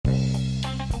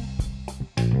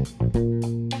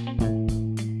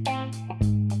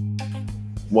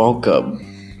Welcome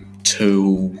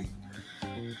to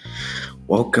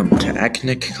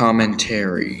Acnic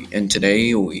Commentary, and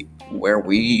today where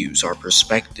we use our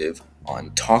perspective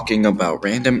on talking about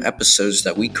random episodes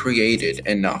that we created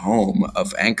in the home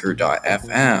of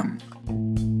Anchor.fm.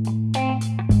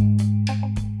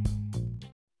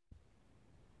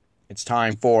 It's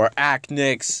time for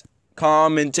Acnic's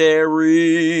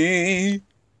Commentary.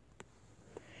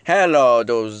 Hello,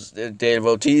 those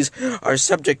devotees. Our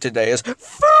subject today is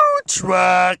food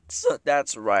trucks.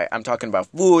 That's right. I'm talking about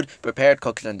food prepared,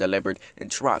 cooked, and delivered in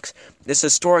trucks. This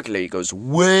historically goes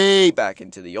way back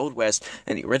into the Old West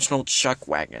and the original Chuck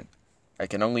wagon. I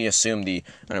can only assume it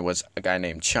was a guy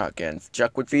named Chuck, and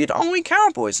Chuck would feed only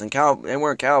cowboys, and they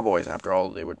weren't cowboys after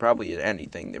all. They would probably eat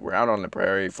anything. They were out on the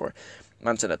prairie for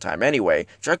months at a time. Anyway,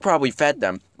 Chuck probably fed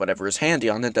them whatever is handy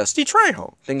on the dusty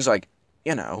trail. Things like,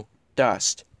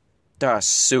 dust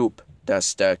soup,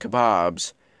 dust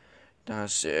kebabs,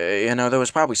 dust, there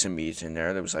was probably some meat in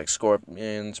there. There was like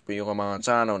scorpions, behemoths,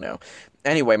 I don't know.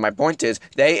 Anyway, my point is,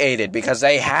 they ate it because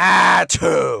they had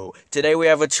to. Today we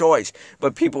have a choice,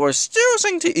 but people are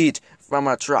choosing to eat from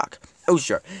a truck. Oh,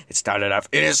 sure, it started off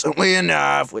innocently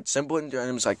enough with simple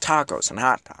items like tacos and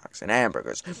hot dogs and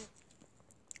hamburgers.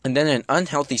 And then an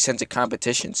unhealthy sense of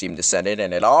competition seemed to set in,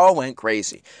 and it all went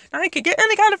crazy. Now you could get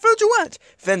any kind of food you want.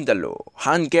 Vindaloo,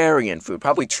 Hungarian food,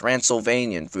 probably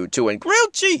Transylvanian food too, and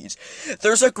grilled cheese.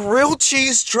 There's a grilled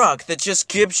cheese truck that just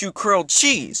gives you grilled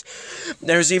cheese.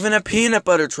 There's even a peanut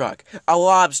butter truck, a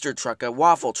lobster truck, a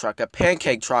waffle truck, a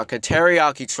pancake truck, a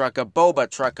teriyaki truck, a boba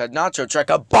truck, a nacho truck,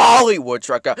 a Bollywood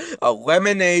truck, a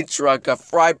lemonade truck, a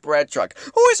fried bread truck.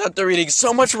 Always out there eating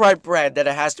so much fried bread that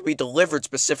it has to be delivered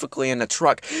specifically in a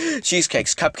truck.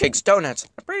 Cheesecakes, cupcakes, donuts.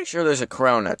 I'm pretty sure there's a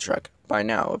Corona truck by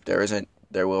now. If there isn't,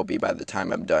 there will be by the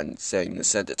time I'm done saying the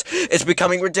sentence. It's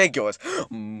becoming ridiculous.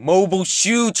 Mobile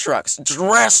shoe trucks,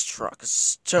 dress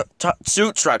trucks,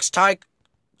 suit trucks, tie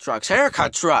trucks,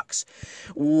 haircut trucks.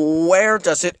 Where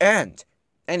does it end?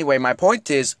 Anyway, my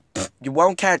point is, you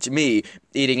won't catch me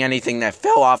eating anything that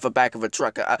fell off the back of a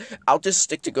truck. I'll just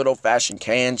stick to good old-fashioned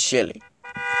canned chili.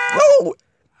 Oh!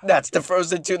 That's the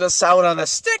frozen tuna salad on a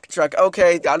stick truck.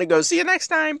 Okay, gotta go. See you next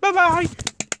time. Bye-bye.